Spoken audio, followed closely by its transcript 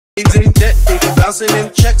They be bouncing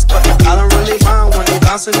in checks, but I don't really mind when they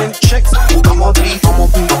bouncing in checks.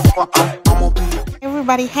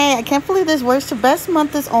 Everybody, hey, I can't believe this Worst to Best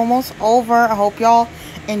month is almost over. I hope y'all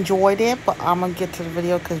enjoyed it, but I'm gonna get to the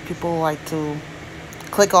video because people like to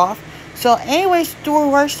click off. So anyways, do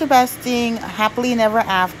Worst to Best thing, Happily Never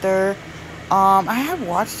After. I have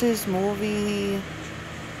watched this movie.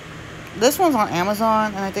 This one's on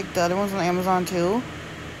Amazon, and I think the other one's on Amazon too.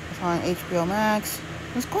 It's on HBO Max.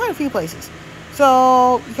 There's quite a few places.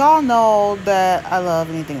 So y'all know that I love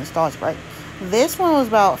anything nostalgic, right? This one was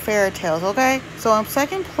about fairy tales, okay? So in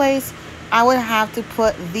second place, I would have to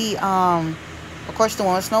put the of course, the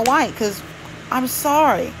one with Snow White, because I'm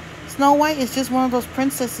sorry, Snow White is just one of those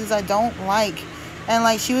princesses I don't like. And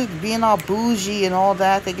like, she was being all bougie and all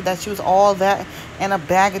that, thinking that she was all that and a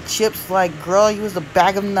bag of chips. Like, girl, you was a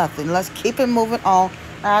bag of nothing. Let's keep it moving on.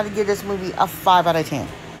 I had to give this movie a 5 out of 10.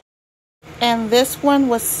 And this one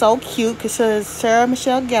was so cute because it was Sarah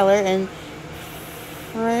Michelle Gellar and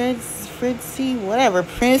Fritzy, whatever,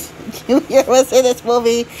 Prince Jr. was in this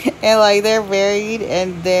movie. And like, they're married,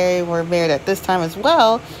 and they were married at this time as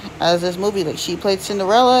well as this movie. Like, she played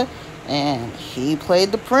Cinderella and he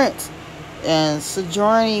played the prince. And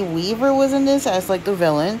Sigourney Weaver was in this as like the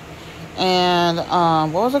villain. And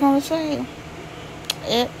what was I going to say?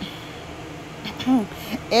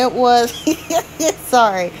 It was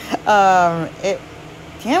sorry. Damn it,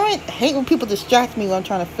 I hate when people distract me when I'm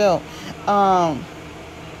trying to film.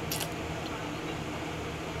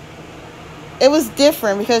 It was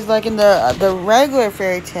different because like in the regular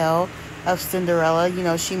fairy tale of Cinderella, you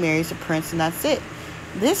know, she marries a prince and that's it.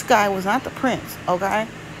 This guy was not the prince, okay?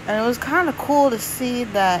 And it was kind of cool to see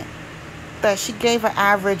that she gave an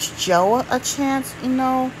average Joe a chance, you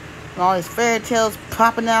know, and all these fairy tales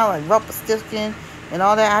popping out like Rumpelstiltskin and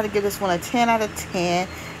all that. I had to give this one a 10 out of 10.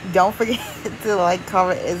 Don't forget to like,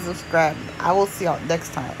 comment, and subscribe. I will see y'all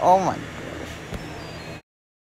next time. Oh my God.